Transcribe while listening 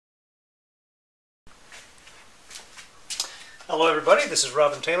Hello everybody, this is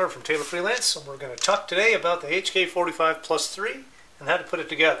Robin Taylor from Taylor Freelance, and we're going to talk today about the HK45+3 and how to put it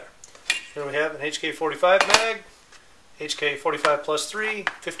together. Here we have an HK45 mag, HK45+3,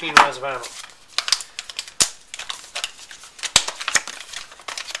 15 rounds of ammo.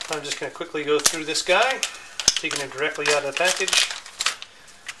 I'm just going to quickly go through this guy, taking it directly out of the package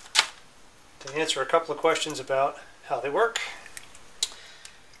to answer a couple of questions about how they work.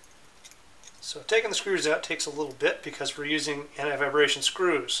 So taking the screws out takes a little bit because we're using anti-vibration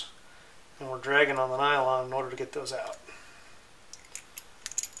screws and we're dragging on the nylon in order to get those out.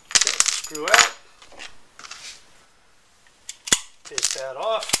 Take the screw out, take that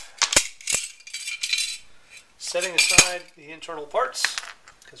off, setting aside the internal parts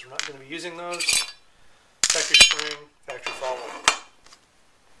because we're not going to be using those. Factory spring, factory follower.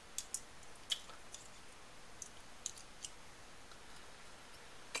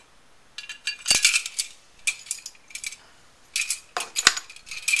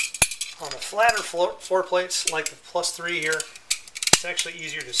 On the flatter floor plates, like the +3 here, it's actually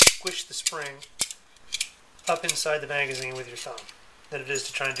easier to squish the spring up inside the magazine with your thumb than it is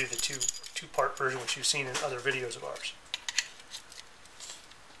to try and do the two-part version which you've seen in other videos of ours.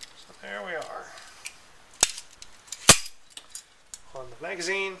 So there we are. On the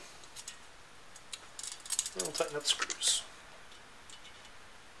magazine, and we'll tighten up the screws.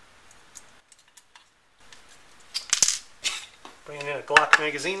 Bringing in a Glock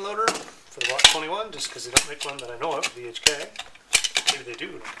magazine loader for the Glock 21, just because they don't make one that I know of, the HK. Maybe they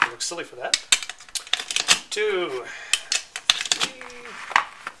do. It looks silly for that. 2, 3,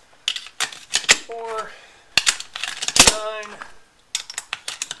 4, 9,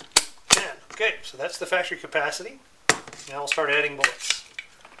 10. Okay, so that's the factory capacity. Now we'll start adding bullets.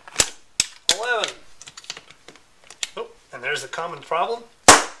 11. Oh, and there's the common problem,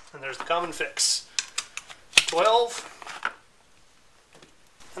 and there's the common fix. 12.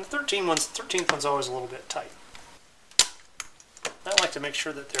 And the 13th one's always a little bit tight. I like to make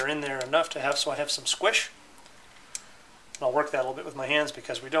sure that they're in there enough to have so I have some squish. And I'll work that a little bit with my hands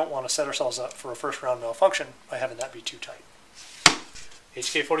because we don't want to set ourselves up for a first round malfunction by having that be too tight.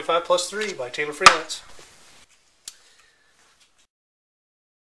 HK45+3 by Taylor Freelance.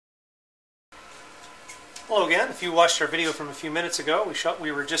 Hello again. If you watched our video from a few minutes ago,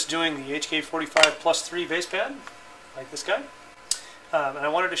 we were just doing the HK45+3 Basepad, like this guy. And I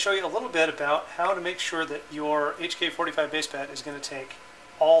wanted to show you a little bit about how to make sure that your HK45 Basepad is going to take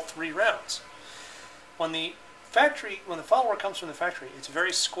all 3 rounds. When the follower comes from the factory, it's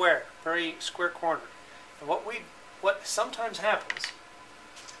very square cornered. And what sometimes happens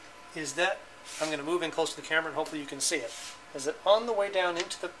is that, I'm going to move in close to the camera and hopefully you can see it, is that on the way down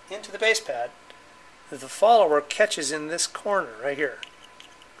into the Basepad, the follower catches in this corner right here.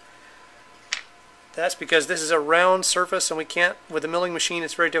 That's because this is a round surface and we can't, with a milling machine,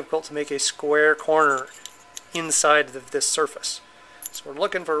 it's very difficult to make a square corner inside of this surface. So we're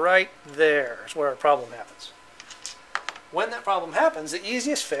looking for right there is where our problem happens. When that problem happens, the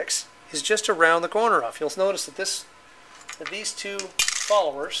easiest fix is just to round the corner off. You'll notice that these 2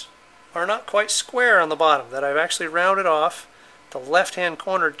 followers are not quite square on the bottom, that I've actually rounded off the left-hand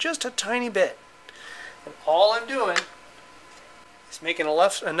corner just a tiny bit. And all I'm doing is making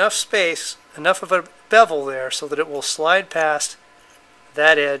enough space, enough of a bevel there so that it will slide past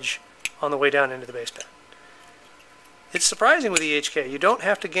that edge on the way down into the Basepad. It's surprising with the HK. You don't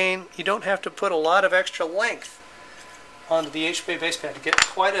have to put a lot of extra length onto the HK Basepad to get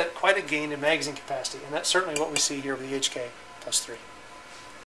quite a gain in magazine capacity, and that's certainly what we see here with the HK+3.